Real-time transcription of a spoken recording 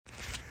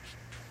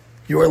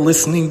You are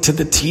listening to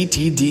the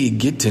TTD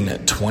Gittin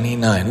at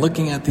 29,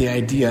 looking at the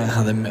idea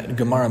how the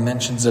Gemara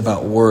mentions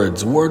about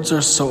words. Words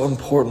are so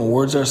important,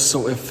 words are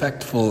so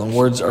effectful, and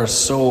words are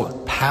so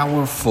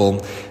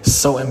powerful,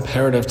 so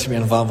imperative to be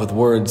involved with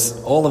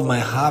words. All of my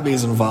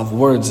hobbies involve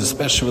words,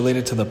 especially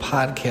related to the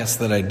podcast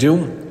that I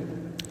do.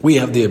 We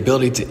have the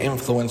ability to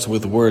influence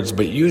with words,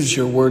 but use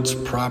your words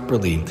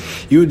properly.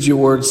 Use your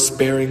words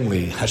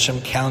sparingly.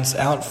 Hashem counts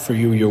out for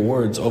you your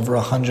words. Over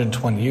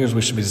 120 years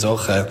we should be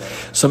zocheh.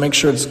 So make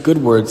sure it's good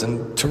words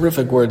and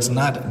terrific words,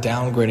 not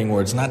downgrading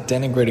words, not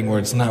denigrating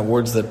words, not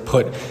words that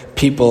put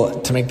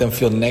people to make them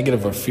feel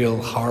negative or feel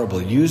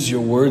horrible. Use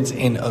your words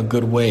in a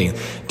good way.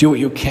 Do what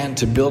you can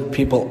to build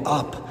people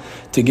up,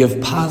 to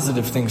give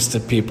positive things to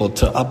people,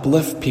 to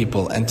uplift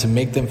people, and to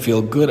make them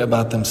feel good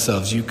about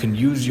themselves. You can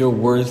use your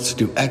words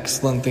to do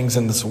excellent things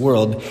in this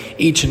world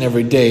each and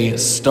every day,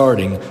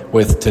 starting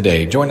with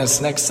today. Join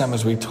us next time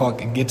as we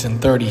talk Gittin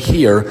 30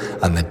 here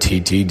on the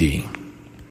TTD.